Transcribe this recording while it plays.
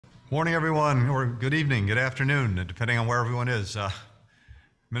Morning, everyone, or good evening, good afternoon, depending on where everyone is.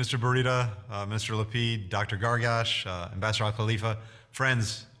 Minister Burita, Minister Lapid, Dr. Gargash, Ambassador Al Khalifa,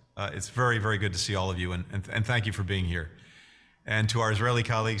 friends, it's very, very good to see all of you, and thank you for being here. And to our Israeli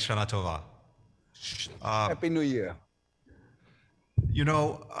colleagues, Shana Tova. Happy New Year. You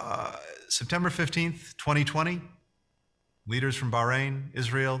know, September 15th, 2020, leaders from Bahrain,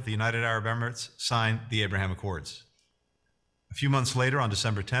 Israel, the United Arab Emirates signed the Abraham Accords. A few months later, on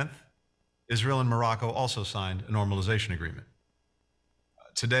December 10th, Israel and Morocco also signed a normalization agreement.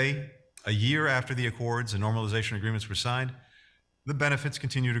 Today, a year after the accords and normalization agreements were signed, the benefits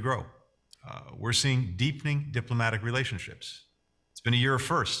continue to grow. We're seeing deepening diplomatic relationships. It's been a year of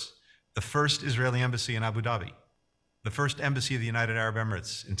firsts. The first Israeli embassy in Abu Dhabi, the first embassy of the United Arab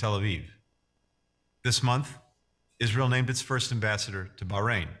Emirates in Tel Aviv. This month, Israel named its first ambassador to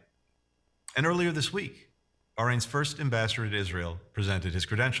Bahrain. And earlier this week, Bahrain's first ambassador to Israel presented his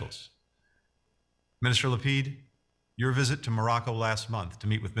credentials. Minister Lapid, your visit to Morocco last month to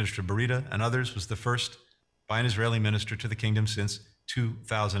meet with Minister Burita and others was the first by an Israeli minister to the kingdom since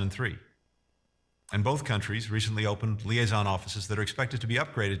 2003. And both countries recently opened liaison offices that are expected to be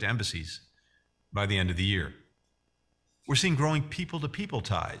upgraded to embassies by the end of the year. We're seeing growing people-to-people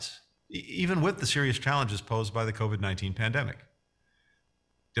ties, even with the serious challenges posed by the COVID-19 pandemic.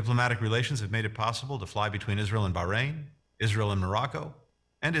 Diplomatic relations have made it possible to fly between Israel and Bahrain, Israel and Morocco,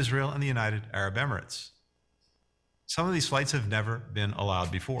 and Israel and the United Arab Emirates. Some of these flights have never been allowed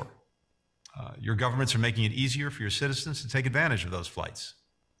before. Your governments are making it easier for your citizens to take advantage of those flights.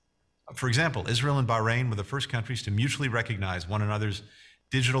 For example, Israel and Bahrain were the first countries to mutually recognize one another's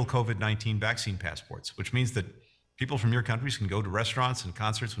digital COVID-19 vaccine passports, which means that people from your countries can go to restaurants and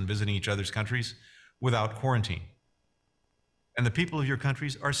concerts when visiting each other's countries without quarantine. And the people of your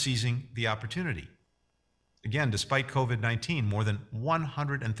countries are seizing the opportunity. Again, despite COVID-19, more than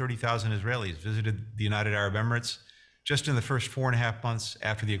 130,000 Israelis visited the United Arab Emirates just in the first 4.5 months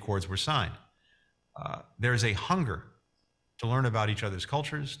after the accords were signed. There is a hunger to learn about each other's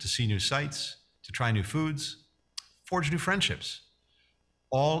cultures, to see new sights, to try new foods, forge new friendships.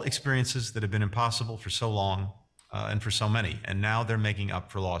 All experiences that have been impossible for so long and for so many, and now they're making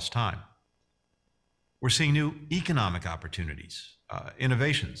up for lost time. We're seeing new economic opportunities,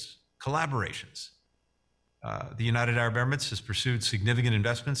 innovations, collaborations. The United Arab Emirates has pursued significant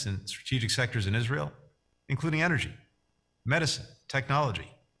investments in strategic sectors in Israel, including energy, medicine, technology,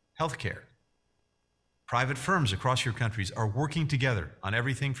 healthcare. Private firms across your countries are working together on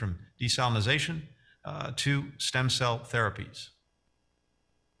everything from desalination to stem cell therapies.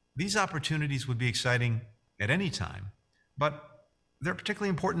 These opportunities would be exciting at any time, but they're particularly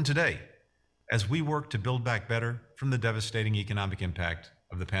important today as we work to build back better from the devastating economic impact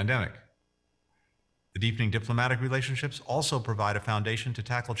of the pandemic. The deepening diplomatic relationships also provide a foundation to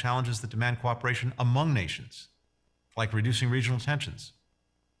tackle challenges that demand cooperation among nations, like reducing regional tensions,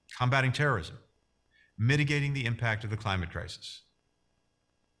 combating terrorism, mitigating the impact of the climate crisis.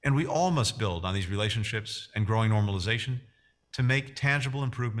 And we all must build on these relationships and growing normalization to make tangible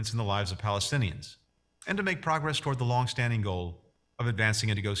improvements in the lives of Palestinians and to make progress toward the long-standing goal of advancing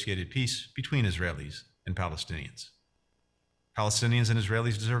a negotiated peace between Israelis and Palestinians. Palestinians and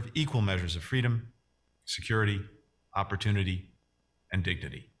Israelis deserve equal measures of freedom, security, opportunity, and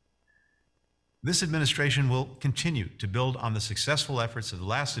dignity. This administration will continue to build on the successful efforts of the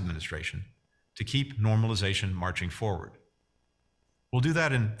last administration to keep normalization marching forward. We'll do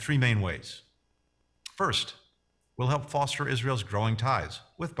that in three main ways. First, we'll help foster Israel's growing ties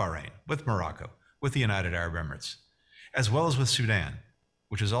with Bahrain, with Morocco, with the United Arab Emirates, as well as with Sudan,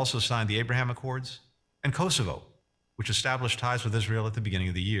 which has also signed the Abraham Accords, and Kosovo, which established ties with Israel at the beginning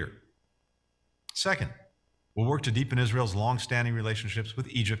of the year. Second, we'll work to deepen Israel's long-standing relationships with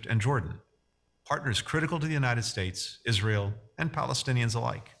Egypt and Jordan, partners critical to the United States, Israel, and Palestinians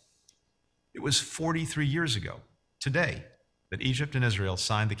alike. It was 43 years ago, today, that Egypt and Israel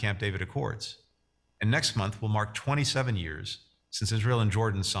signed the Camp David Accords, and next month will mark 27 years since Israel and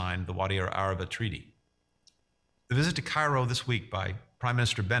Jordan signed the Wadi Araba Treaty. The visit to Cairo this week by Prime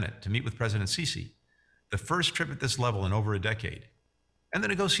Minister Bennett to meet with President Sisi, the first trip at this level in over a decade, and the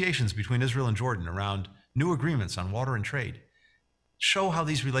negotiations between Israel and Jordan around new agreements on water and trade, show how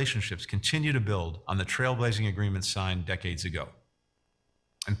these relationships continue to build on the trailblazing agreements signed decades ago.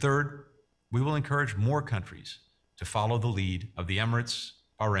 And third, we will encourage more countries to follow the lead of the Emirates,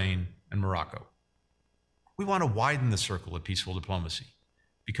 Bahrain, and Morocco. We want to widen the circle of peaceful diplomacy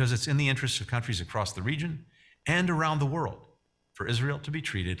because it's in the interests of countries across the region and around the world for Israel to be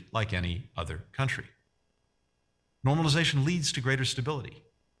treated like any other country. Normalization leads to greater stability,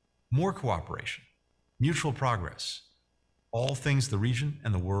 more cooperation, mutual progress, all things the region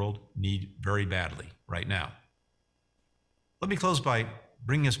and the world need very badly right now. Let me close by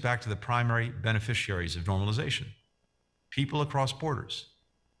bringing us back to the primary beneficiaries of normalization, people across borders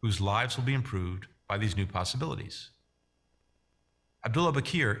whose lives will be improved by these new possibilities. Abdullah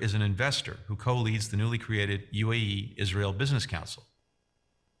Bakir is an investor who co-leads the newly created UAE-Israel Business Council.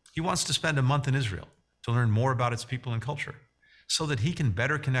 He wants to spend a month in Israel to learn more about its people and culture so that he can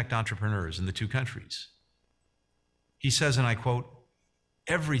better connect entrepreneurs in the two countries. He says, and I quote,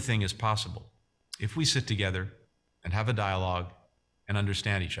 "Everything is possible if we sit together and have a dialogue and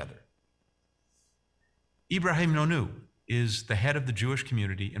understand each other." Ibrahim Nonu is the head of the Jewish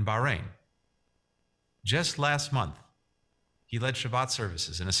community in Bahrain. Just last month, he led Shabbat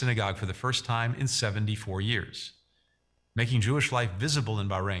services in a synagogue for the first time in 74 years, making Jewish life visible in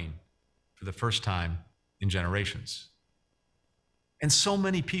Bahrain for the first time in generations. And so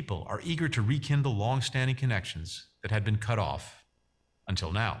many people are eager to rekindle long-standing connections that had been cut off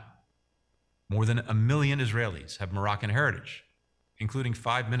until now. More than 1 million Israelis have Moroccan heritage, including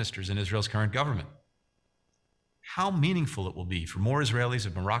 5 ministers in Israel's current government. How meaningful it will be for more Israelis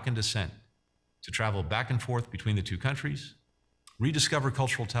of Moroccan descent to travel back and forth between the two countries, rediscover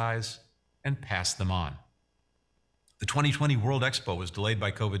cultural ties, and pass them on. The 2020 World Expo was delayed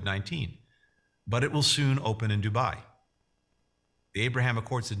by COVID-19, but it will soon open in Dubai. The Abraham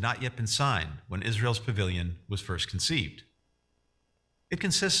Accords had not yet been signed when Israel's pavilion was first conceived. It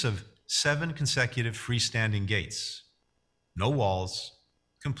consists of 7 consecutive freestanding gates, no walls,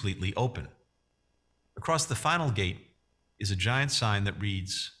 completely open. Across the final gate is a giant sign that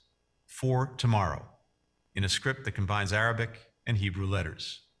reads, "For Tomorrow," in a script that combines Arabic and Hebrew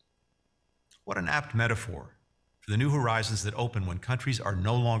letters. What an apt metaphor for the new horizons that open when countries are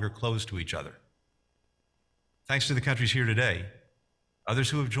no longer closed to each other. Thanks to the countries here today,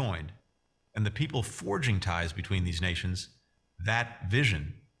 others who have joined, and the people forging ties between these nations, that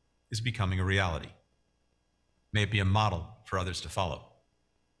vision is becoming a reality. May it be a model for others to follow.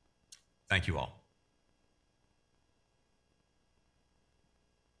 Thank you all.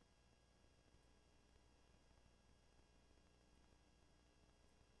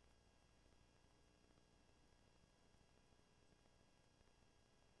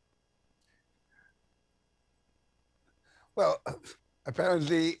 Well,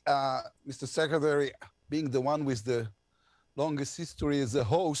 apparently, Mr. Secretary, being the one with the longest history as a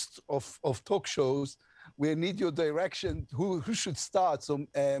host of talk shows, we need your direction. Who should start? So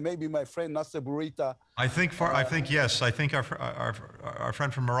maybe my friend Nasser Burita. I think yes. I think our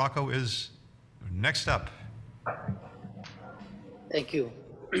friend from Morocco is next up. Thank you.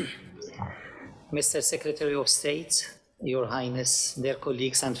 Mr. Secretary of State, Your Highness, dear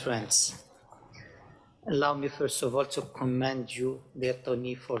colleagues and friends. Allow me first of all to commend you, dear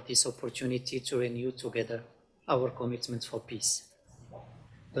Tony, for this opportunity to renew together our commitment for peace.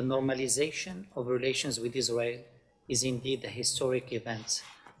 The normalization of relations with Israel is indeed a historic event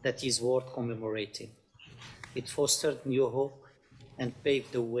that is worth commemorating. It fostered new hope and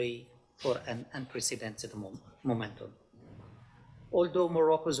paved the way for an unprecedented momentum. Although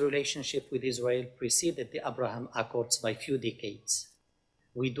Morocco's relationship with Israel preceded the Abraham Accords by a few decades,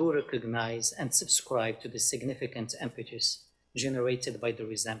 we do recognize and subscribe to the significant impetus generated by the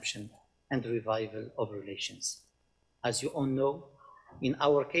resumption and revival of relations. As you all know, in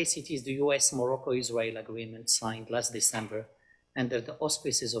our case, it is the U.S.-Morocco-Israel agreement signed last December under the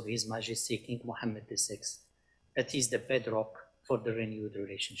auspices of His Majesty King Mohammed VI that is the bedrock for the renewed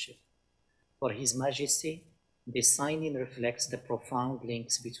relationship. For His Majesty, this signing reflects the profound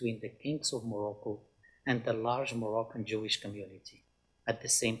links between the kings of Morocco and the large Moroccan Jewish community. At the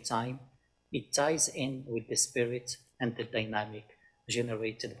same time, it ties in with the spirit and the dynamic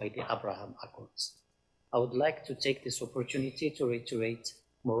generated by the Abraham Accords. I would like to take this opportunity to reiterate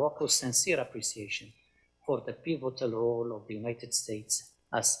Morocco's sincere appreciation for the pivotal role of the United States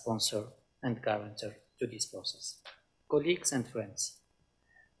as sponsor and guarantor to this process. Colleagues and friends,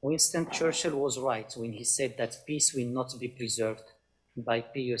 Winston Churchill was right when he said that peace will not be preserved by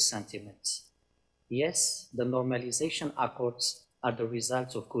pious sentiments. Yes, the Normalization Accords are the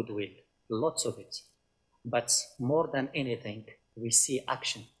result of goodwill, lots of it. But more than anything, we see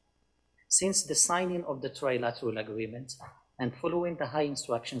action. Since the signing of the trilateral agreement and following the high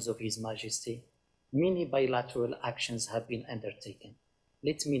instructions of His Majesty, many bilateral actions have been undertaken.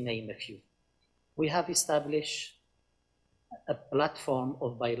 Let me name a few. We have established a platform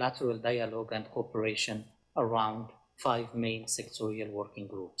of bilateral dialogue and cooperation around 5 main sectorial working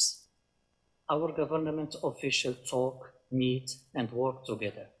groups. Our government officials talk, meet, and work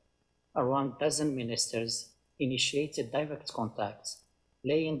together. Around a dozen ministers initiated direct contacts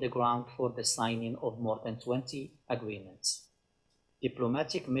laying the ground for the signing of more than 20 agreements.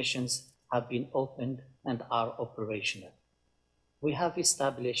 Diplomatic missions have been opened and are operational. We have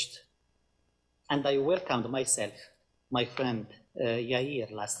established, and I welcomed myself, my friend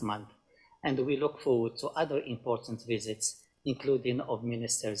Yair last month, and we look forward to other important visits, including of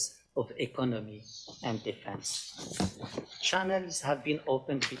ministers of economy and defense. Channels have been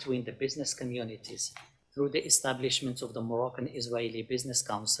opened between the business communities through the establishment of the Moroccan-Israeli Business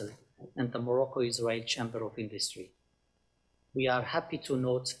Council and the Morocco-Israel Chamber of Industry. We are happy to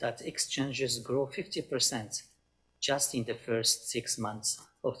note that exchanges grew 50% just in the first 6 months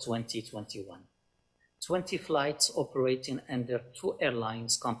of 2021. 20 flights operating under 2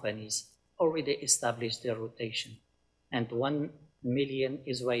 airlines companies already established their rotation, and 1 million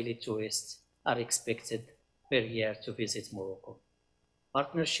Israeli tourists are expected per year to visit Morocco.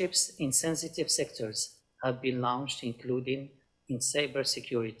 Partnerships in sensitive sectors have been launched, including in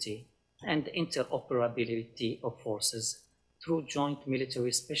cybersecurity and interoperability of forces through joint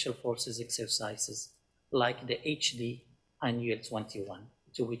military special forces exercises like the HD Annual 21,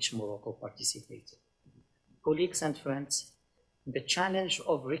 to which Morocco participated. Colleagues and friends, the challenge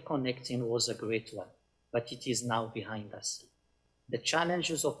of reconnecting was a great one, but it is now behind us. The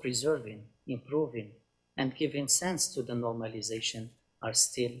challenges of preserving, improving, and giving sense to the normalization are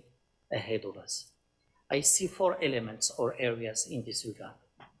still ahead of us. I see 4 elements or areas in this regard.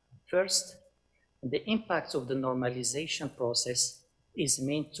 First, the impact of the normalization process is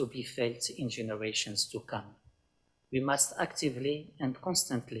meant to be felt in generations to come. We must actively and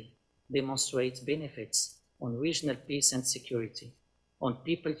constantly demonstrate benefits on regional peace and security, on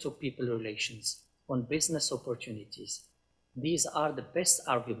people-to-people relations, on business opportunities. These are the best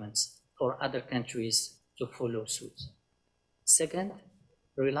arguments for other countries to follow suit. Second,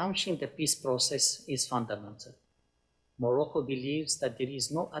 relaunching the peace process is fundamental. Morocco believes that there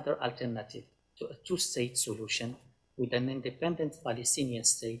is no other alternative to a 2-state solution with an independent Palestinian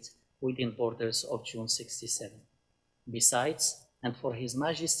state within borders of June 67. Besides, and for His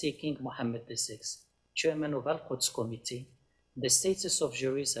Majesty King Mohammed VI, Chairman of Al-Quds Committee, the status of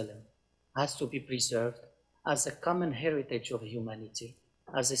Jerusalem has to be preserved as a common heritage of humanity,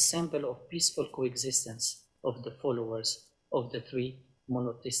 as a symbol of peaceful coexistence of the followers of the 3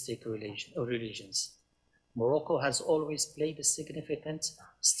 monotheistic religions. Morocco has always played a significant,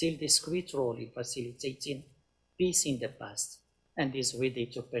 still discreet role in facilitating peace in the past and is ready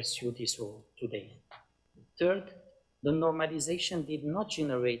to pursue this role today. Third, the normalization did not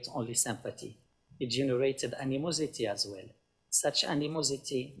generate only sympathy, it generated animosity as well. Such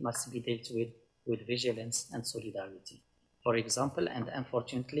animosity must be dealt with vigilance and solidarity. For example, and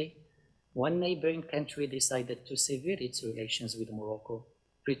unfortunately, one neighboring country decided to sever its relations with Morocco,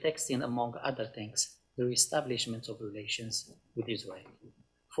 pretexting, among other things, the reestablishment of relations with Israel.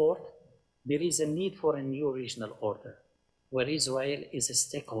 Fourth, there is a need for a new regional order, where Israel is a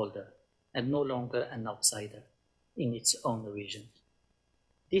stakeholder and no longer an outsider in its own region.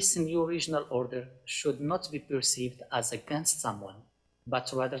 This new regional order should not be perceived as against someone,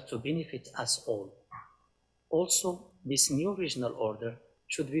 but rather to benefit us all. Also, this new regional order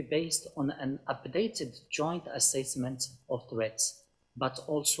should be based on an updated joint assessment of threats, but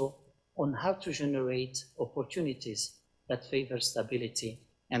also on how to generate opportunities that favor stability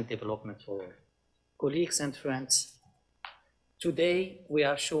and development for all. Colleagues and friends, today we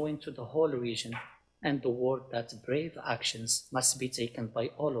are showing to the whole region and the world that brave actions must be taken by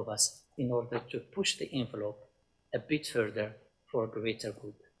all of us in order to push the envelope a bit further for greater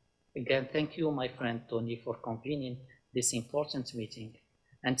good. Again, thank you, my friend Tony, for convening this important meeting,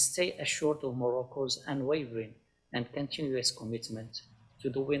 and stay assured of Morocco's unwavering and continuous commitment to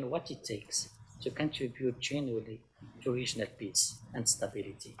doing what it takes to contribute genuinely to regional peace and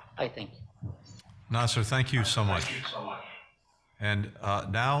stability. I thank you. Nasser, thank you so much. And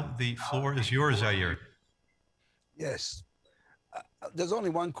now the floor is yours, Yair. Yes. There's only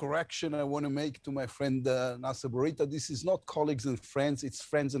one correction I want to make to my friend Nasser Bourita. This is not colleagues and friends, it's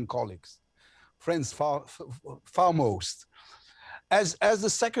friends and colleagues. Friends foremost. As the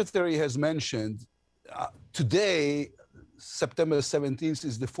secretary has mentioned, today, September 17th,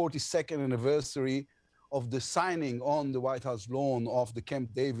 is the 42nd anniversary of the signing on the White House lawn of the Camp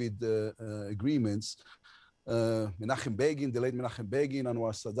David agreements. Menachem Begin, the late Menachem Begin,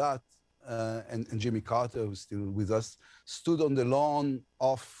 Anwar Sadat, and Jimmy Carter, who's still with us, stood on the lawn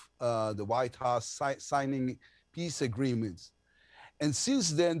of the White House signing peace agreements. And since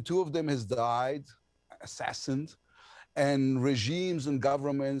then, 2 of them has died, assassinated, and regimes and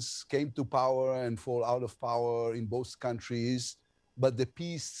governments came to power and fall out of power in both countries, but the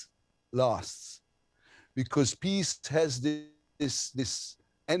peace lasts. Because peace has this this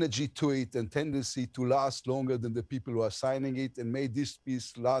energy to it and tendency to last longer than the people who are signing it, and may this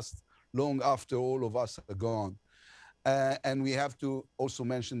peace last long after all of us are gone. And we have to also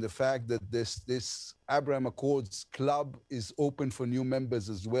mention the fact that this Abraham Accords Club is open for new members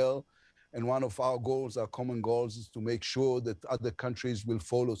as well. And one of our goals, our common goals, is to make sure that other countries will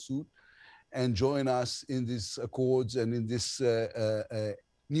follow suit and join us in these accords and in this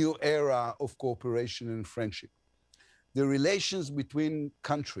new era of cooperation and friendship. The relations between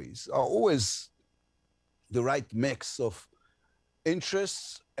countries are always the right mix of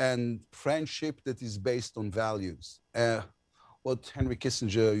interests and friendship that is based on values. What Henry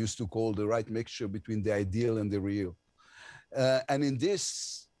Kissinger used to call the right mixture between the ideal and the real. And in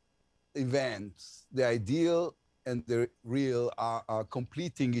this event, the ideal and the real are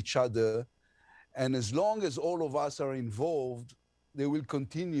completing each other. And as long as all of us are involved, they will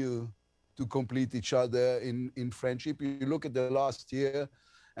continue to complete each other in friendship. You look at the last year,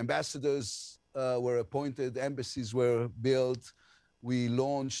 ambassadors were appointed, embassies were built, we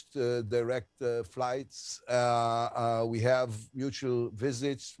launched direct flights, we have mutual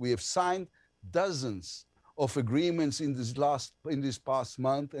visits, we have signed dozens of agreements in this past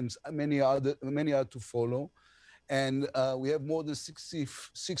month, and many are to follow. And we have more than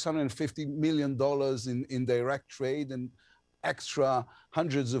 $650 million in direct trade, and extra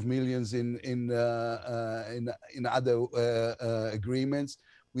hundreds of millions in other agreements.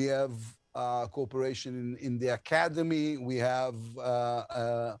 We have cooperation in the academy. We have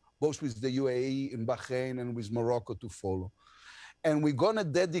both with the UAE and Bahrain and with Morocco to follow. And we're going to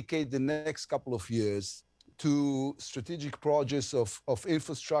dedicate the next couple of years to strategic projects of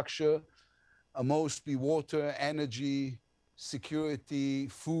infrastructure, mostly water, energy, security,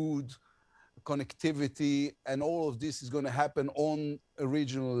 food, connectivity, and all of this is going to happen on a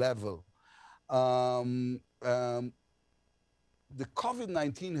regional level. The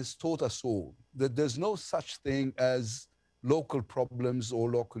COVID-19 has taught us all that there's no such thing as local problems or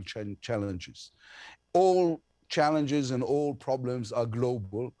local challenges. All challenges and all problems are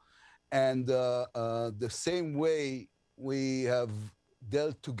global. And the same way we have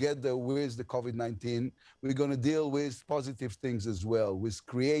dealt together with the COVID-19, we're going to deal with positive things as well, with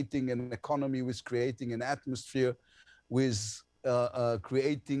creating an economy, with creating an atmosphere, with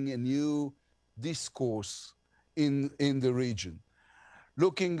creating a new discourse in the region.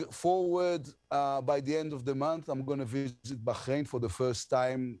 Looking forward, by the end of the month, I'm going to visit Bahrain for the first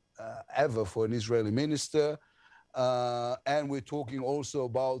time ever for an Israeli minister. And we're talking also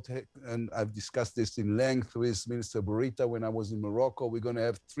about, and I've discussed this in length with Minister Burita when I was in Morocco, we're going to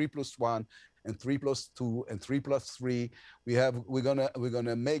have 3+1 and 3+2 and 3+3. We're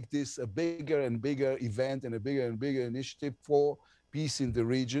gonna make this a bigger and bigger event and a bigger and bigger initiative for peace in the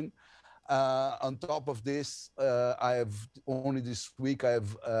region. On top of this, I have only this week I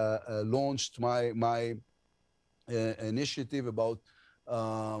have launched my initiative about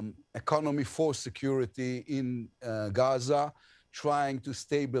economy for security in Gaza, trying to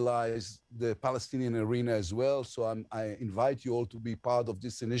stabilize the Palestinian arena as well. So I invite you all to be part of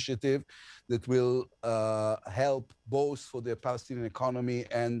this initiative that will help both for the Palestinian economy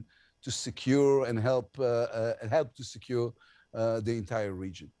and to secure and help to secure the entire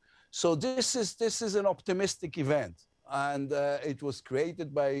region. So this is an optimistic event, and it was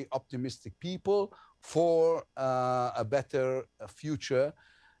created by optimistic people for a better future,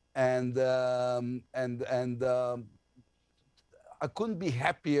 and I couldn't be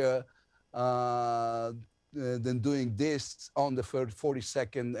happier than doing this on the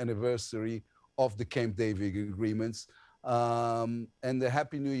 42nd anniversary of the Camp David agreements. And a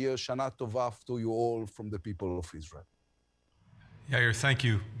Happy New Year, Shana Tova to you all from the people of Israel. Yair, thank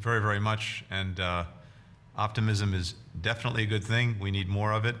you very, very much. And optimism is definitely a good thing. We need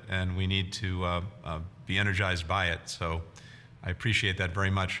more of it, and we need to be energized by it. So I appreciate that very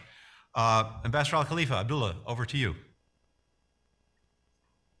much. Ambassador Al-Khalifa, Abdullah, over to you.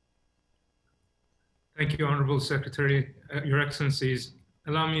 Thank you, Honorable Secretary. Your Excellencies,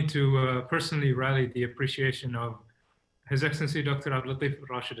 allow me to personally rally the appreciation of His Excellency Dr. Abdul Latif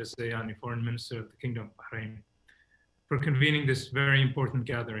Rashid Al-Zayani, Foreign Minister of the Kingdom of Bahrain, for convening this very important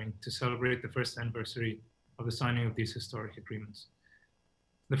gathering to celebrate the first anniversary of the signing of these historic agreements.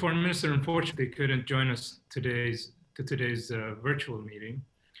 The Foreign Minister unfortunately couldn't join us today's virtual meeting,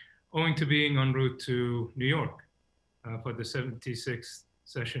 owing to being en route to New York for the 76th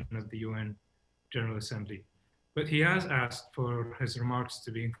session of the UN General Assembly. But he has asked for his remarks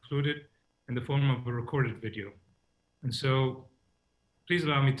to be included in the form of a recorded video. And so please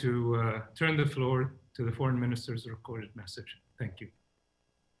allow me to turn the floor to the Foreign Minister's recorded message. Thank you.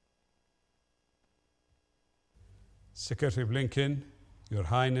 Secretary Blinken, Your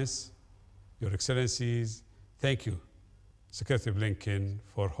Highness, Your Excellencies, thank you, Secretary Blinken,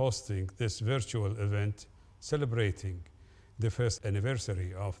 for hosting this virtual event celebrating the first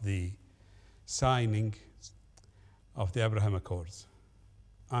anniversary of the signing of the Abraham Accords.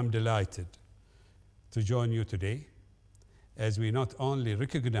 I'm delighted to join you today as we not only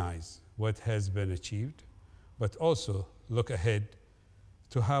recognize what has been achieved, but also look ahead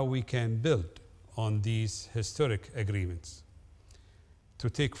to how we can build on these historic agreements to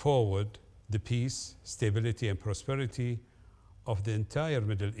take forward the peace, stability, and prosperity of the entire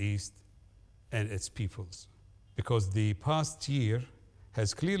Middle East and its peoples. Because the past year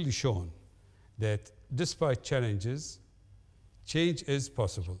has clearly shown that despite challenges, change is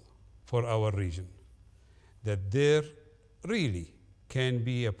possible for our region, that there really can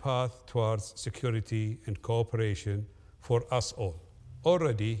be a path towards security and cooperation for us all.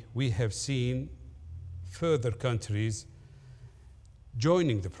 Already, we have seen further countries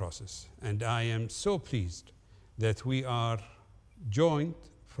joining the process, and I am so pleased that we are joined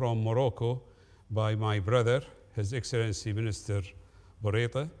from Morocco by my brother, His Excellency Minister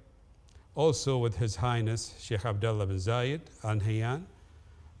Bourita, also with His Highness Sheikh Abdullah bin Zayed Al Nahyan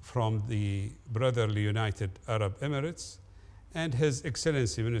from the Brotherly United Arab Emirates, and His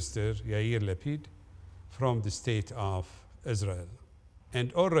Excellency Minister Yair Lapid from the State of Israel.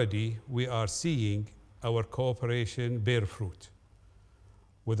 And already we are seeing our cooperation bear fruit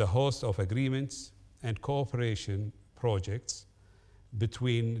with a host of agreements and cooperation projects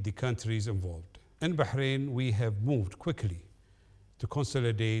between the countries involved. In Bahrain, we have moved quickly to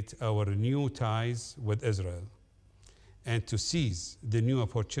consolidate our new ties with Israel and to seize the new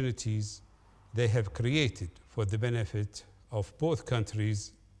opportunities they have created for the benefit of both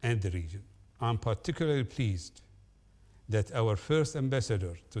countries and the region. I'm particularly pleased that our first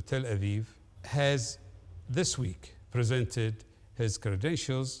ambassador to Tel Aviv has this week presented his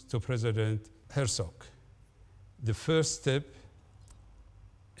credentials to President Herzog, the first step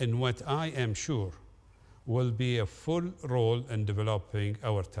in what I am sure will be a full role in developing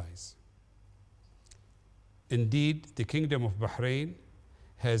our ties. Indeed, the Kingdom of Bahrain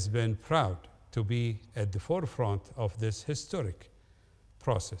has been proud to be at the forefront of this historic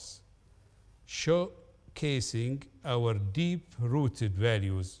process, showcasing our deep-rooted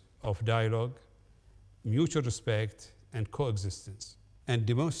values of dialogue, mutual respect, and coexistence, and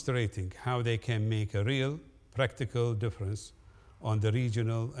demonstrating how they can make a real, practical difference on the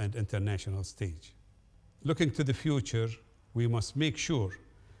regional and international stage. Looking to the future, we must make sure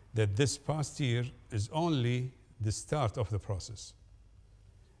that this past year is only the start of the process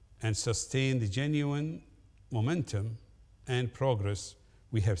and sustain the genuine momentum and progress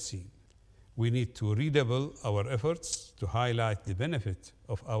we have seen. We need to redouble our efforts to highlight the benefit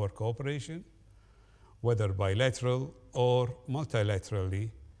of our cooperation, whether bilateral or multilaterally,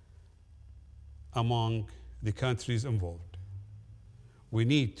 among the countries involved. We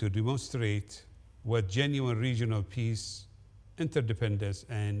need to demonstrate what genuine regional peace, interdependence,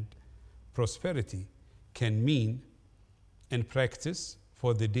 and prosperity can mean in practice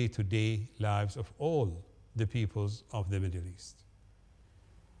for the day-to-day lives of all the peoples of the Middle East.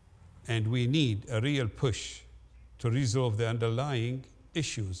 And we need a real push to resolve the underlying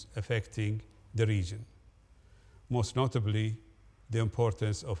issues affecting the region, most notably the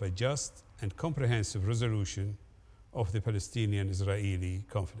importance of a just and comprehensive resolution of the Palestinian-Israeli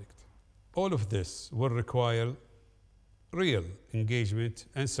conflict. All of this will require real engagement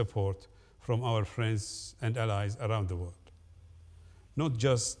and support from our friends and allies around the world, not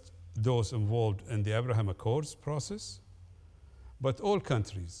just those involved in the Abraham Accords process, but all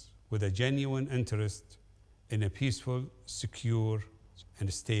countries with a genuine interest in a peaceful, secure,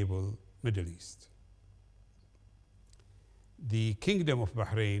 and stable Middle East. The Kingdom of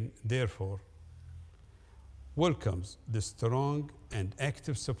Bahrain, therefore, welcomes the strong and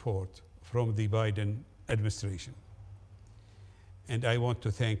active support from the Biden administration. And I want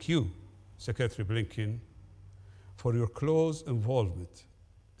to thank you, Secretary Blinken, for your close involvement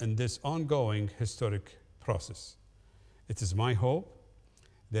in this ongoing historic process. It is my hope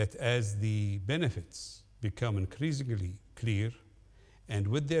that as the benefits become increasingly clear, and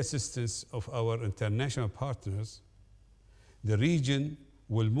with the assistance of our international partners, the region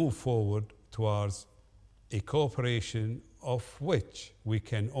will move forward towards a cooperation of which we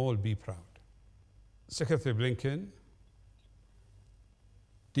can all be proud. Secretary Blinken,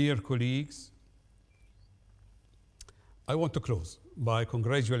 dear colleagues, I want to close by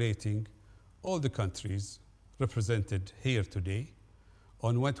congratulating all the countries represented here today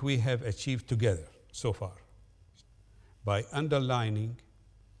on what we have achieved together so far, by underlining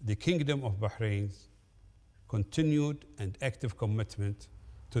the Kingdom of Bahrain's continued and active commitment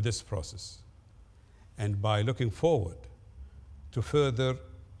to this process, and by looking forward to further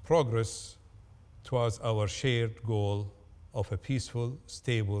progress towards our shared goal of a peaceful,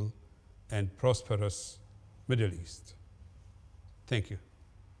 stable, and prosperous Middle East. Thank you.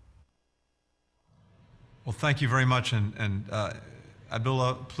 Well, thank you very much. And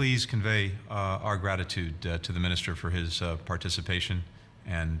Abdullah, please convey our gratitude to the Minister for his participation.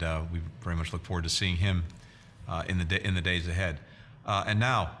 And we very much look forward to seeing him in the days ahead. And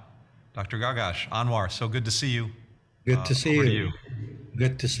now, Dr. Gagash, Anwar, so good to see you. Good to see over you. To you.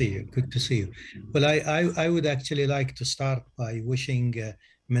 Good to see you. Good to see you. Well, I would actually like to start by wishing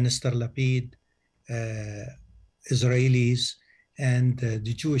Minister Lapid, Israelis, and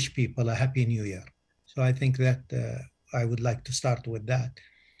the Jewish people a Happy New Year. So I think that I would like to start with that.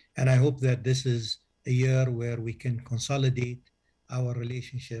 And I hope that this is a year where we can consolidate our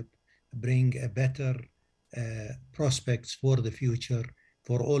relationship, bring a better prospects for the future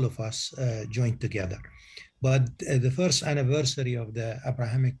for all of us joined together. But the first anniversary of the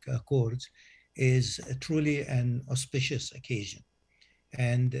Abrahamic Accords is truly an auspicious occasion.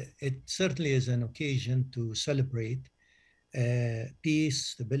 And it certainly is an occasion to celebrate peace,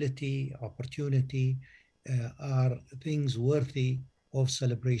 stability, opportunity are things worthy of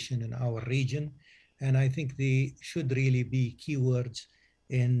celebration in our region. And I think they should really be keywords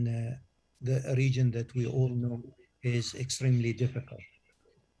in the region that we all know is extremely difficult.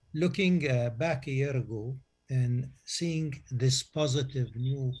 Looking back a year ago and seeing this positive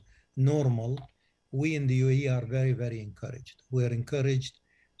new normal, we in the UAE are very, very encouraged. We're encouraged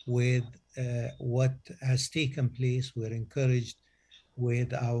with what has taken place. We're encouraged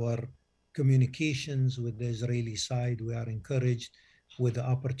with our communications with the Israeli side. We are encouraged with the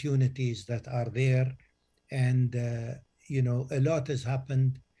opportunities that are there. And, you know, a lot has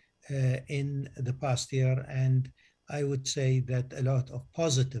happened in the past year. And I would say that a lot of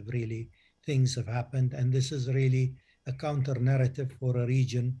positive, really, things have happened. And this is really a counter narrative for a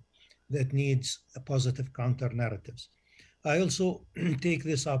region that needs a positive counter narratives. I also take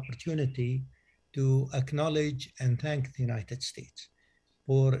this opportunity to acknowledge and thank the United States.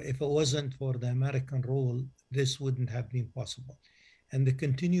 For if it wasn't for the American role, this wouldn't have been possible. And the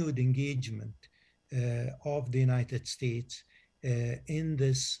continued engagement of the United States in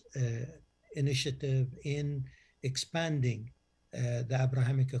this initiative, in expanding the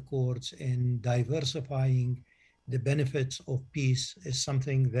Abrahamic Accords, in diversifying the benefits of peace is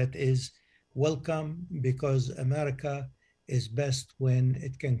something that is welcome, because America is best when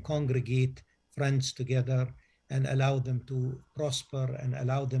it can congregate friends together and allow them to prosper and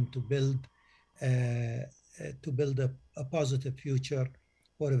allow them to build a positive future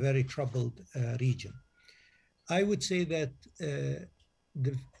for a very troubled region. I would say that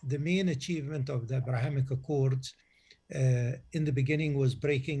the main achievement of the Abrahamic Accords in the beginning was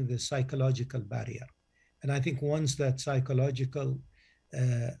breaking the psychological barrier. And I think once that psychological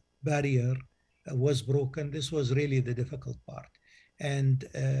barrier was broken, this was really the difficult part. And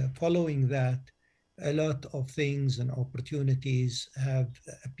following that, a lot of things and opportunities have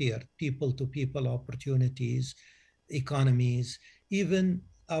appeared, people-to-people opportunities, economies, even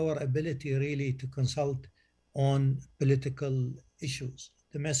our ability really to consult on political issues.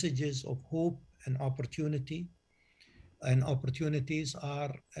 The messages of hope and opportunity and opportunities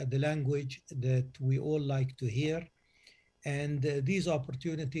are the language that we all like to hear. And these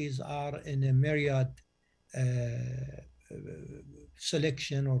opportunities are in a myriad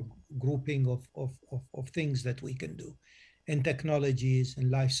selection or grouping of things that we can do in technologies,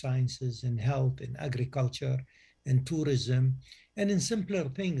 in life sciences, in health, in agriculture, in tourism, and in simpler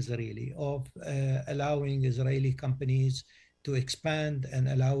things really of allowing Israeli companies to expand and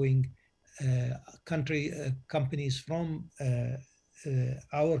allowing companies from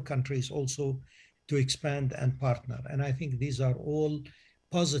our countries also to expand and partner. And I think these are all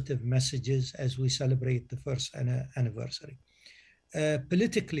positive messages as we celebrate the first anniversary.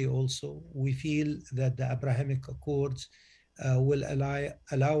 Politically also, we feel that the Abrahamic Accords will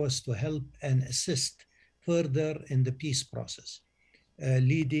allow us to help and assist further in the peace process,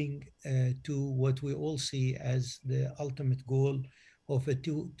 leading to what we all see as the ultimate goal of a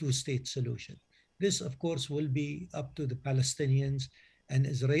two-state solution. This, of course, will be up to the Palestinians and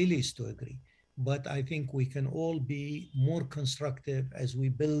Israelis to agree. But I think we can all be more constructive as we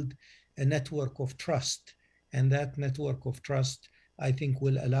build a network of trust. And that network of trust, I think,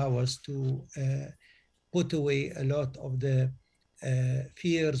 will allow us to put away a lot of the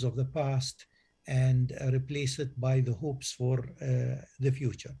fears of the past and replace it by the hopes for the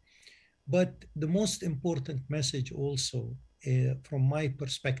future. But the most important message also, from my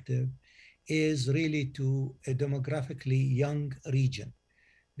perspective, is really to a demographically young region.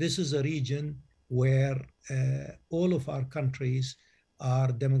 This is a region where all of our countries are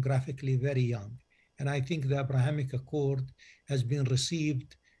demographically very young. And I think the Abrahamic Accord has been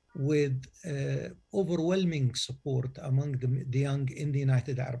received with overwhelming support among the young in the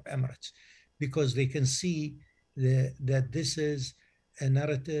United Arab Emirates, because they can see that this is a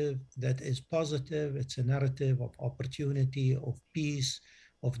narrative that is positive. It's a narrative of opportunity, of peace,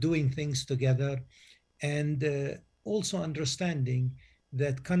 of doing things together, and also understanding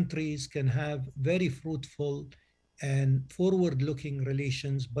that countries can have very fruitful and forward-looking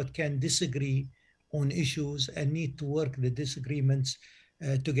relations, but can disagree on issues and need to work the disagreements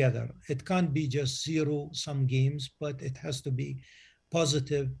together. It can't be just zero-sum games, but it has to be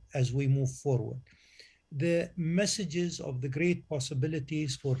positive as we move forward. The messages of the great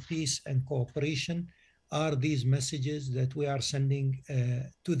possibilities for peace and cooperation are these messages that we are sending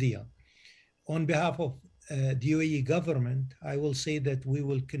to the young. On behalf of the UAE government, I will say that we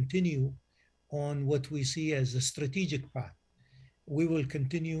will continue on what we see as a strategic path. We will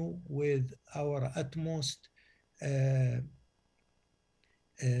continue with our utmost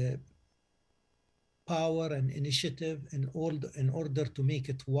power and initiative in order to make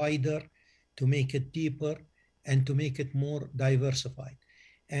it wider, to make it deeper, and to make it more diversified.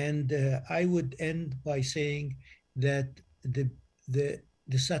 And I would end by saying that the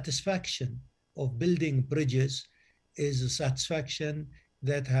satisfaction of building bridges is a satisfaction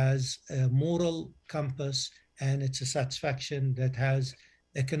that has a moral compass, and it's a satisfaction that has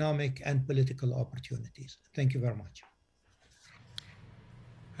economic and political opportunities. Thank you very much.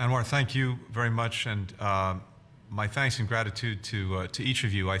 Anwar, thank you very much, and my thanks and gratitude to each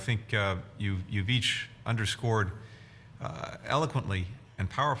of you. I think you've each underscored eloquently and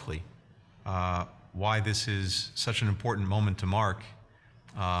powerfully why this is such an important moment to mark,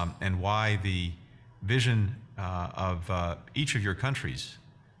 and why the vision of each of your countries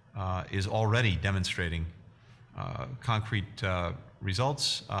is already demonstrating concrete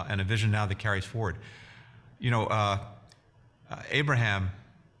results and a vision now that carries forward. You know, Abraham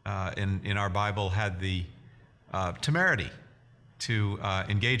in our Bible had the temerity to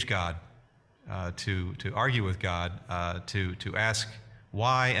engage God, to argue with God, to ask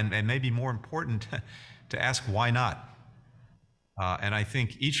why, and maybe more important, to ask why not. And I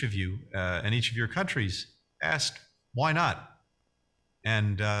think each of you and each of your countries asked why not,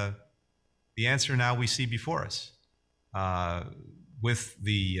 and the answer now we see before us with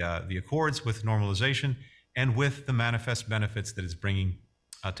the accords, with normalization, and with the manifest benefits that it's bringing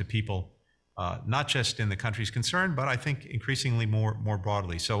to people, not just in the countries concerned, but I think increasingly more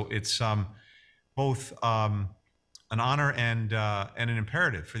broadly. So it's both an honor and an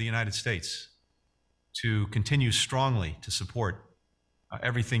imperative for the United States to continue strongly to support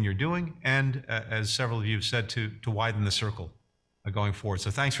everything you're doing, and as several of you have said, to widen the circle going forward.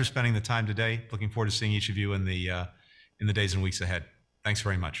 So thanks for spending the time today. Looking forward to seeing each of you in the days and weeks ahead. Thanks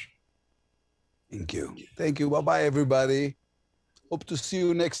very much. Thank you. Thank you. Bye-bye, everybody. Hope to see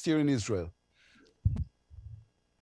you next year in Israel.